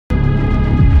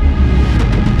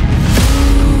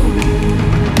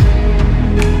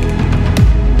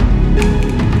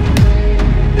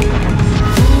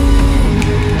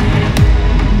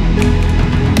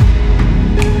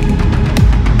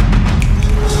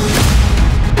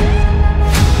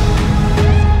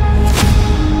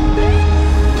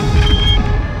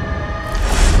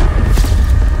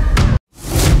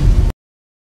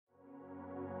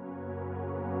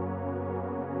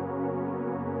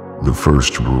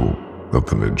first rule of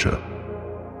the ninja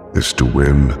is to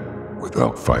win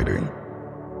without fighting.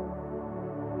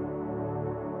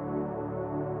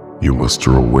 You must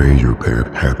throw away your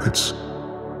bad habits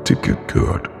to get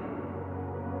good.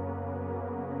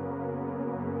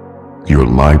 Your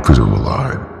life is on the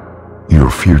line,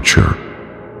 your future,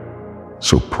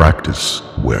 so practice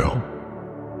well.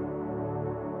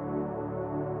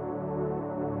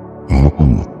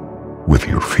 Move with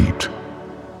your feet,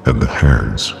 and the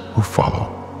hands will follow.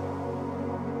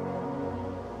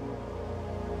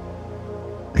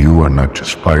 You are not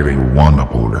just fighting one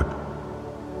opponent,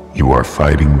 you are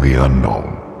fighting the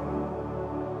unknown.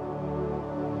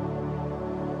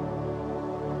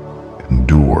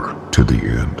 Endure to the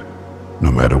end,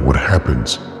 no matter what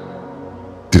happens,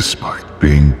 despite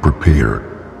being prepared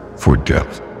for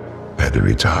death at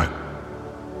any time.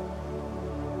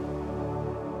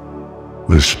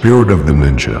 The spirit of the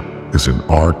ninja is an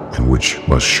art in which you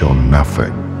must show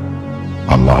nothing,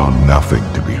 allow nothing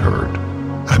to be heard,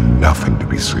 and nothing to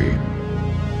be seen.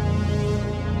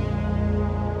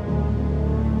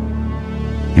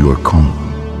 You are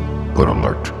calm but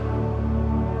alert,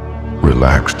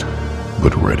 relaxed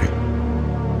but ready,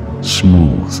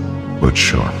 smooth but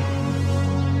sharp,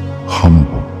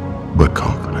 humble but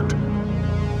confident.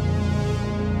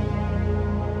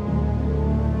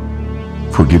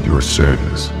 Forget your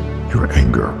sadness, your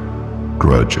anger,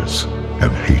 grudges,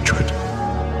 and hatred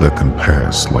that can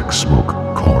pass like smoke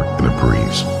caught in a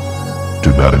breeze.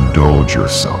 Do not indulge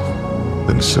yourself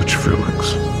in such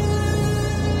feelings.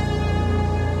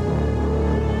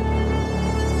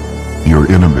 Your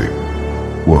enemy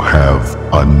will have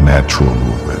unnatural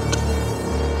movement.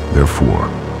 Therefore,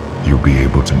 you'll be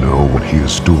able to know what he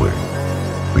is doing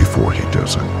before he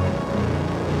does it.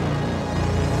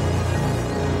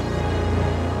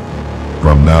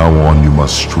 From now on, you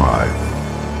must strive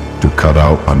to cut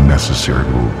out unnecessary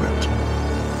movement.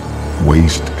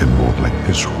 Waste in movement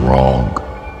is wrong,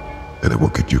 and it will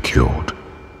get you killed.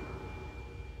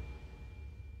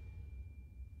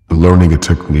 Learning a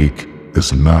technique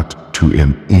is not to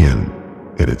an end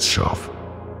in itself.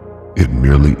 It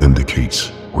merely indicates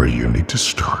where you need to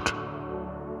start.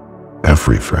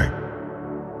 Everything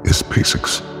is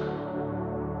basics.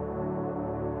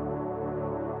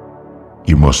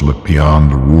 You must look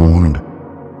beyond the wound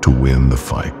to win the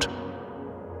fight.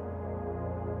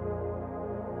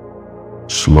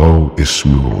 Slow is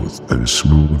smooth, and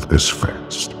smooth is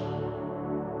fast.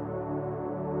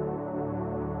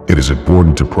 It is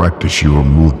important to practice your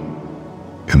move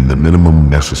in the minimum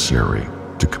necessary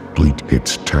to complete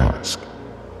its task.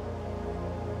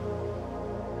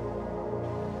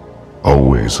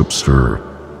 Always observe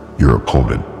your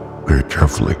opponent very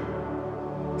carefully.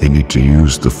 You need to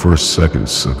use the first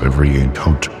seconds of every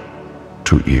encounter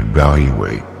to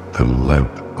evaluate the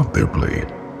length of their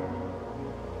blade.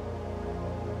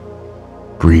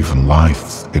 Breathe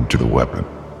life into the weapon.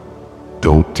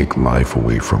 Don't take life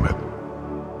away from it.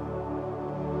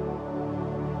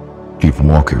 Keep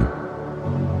walking,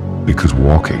 because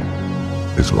walking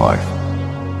is life.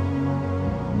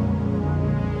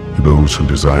 Those who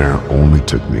desire only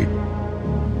technique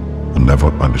will never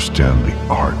understand the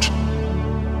art.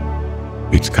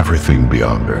 It's everything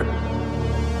beyond that.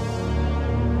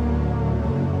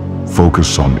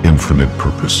 Focus on infinite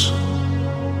purpose.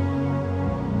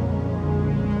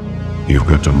 You've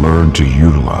got to learn to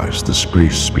utilize the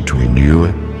space between you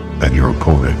and your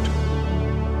opponent.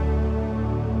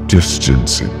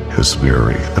 Distance is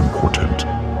very important.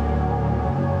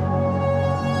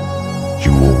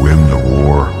 You will win the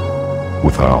war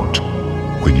without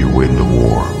when you win the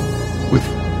war with.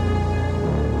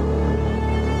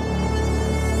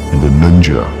 The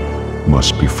ninja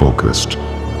must be focused.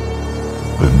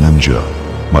 The ninja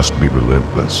must be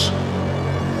relentless.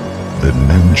 The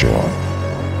ninja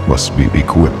must be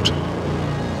equipped.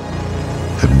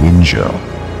 The ninja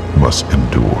must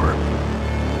endure.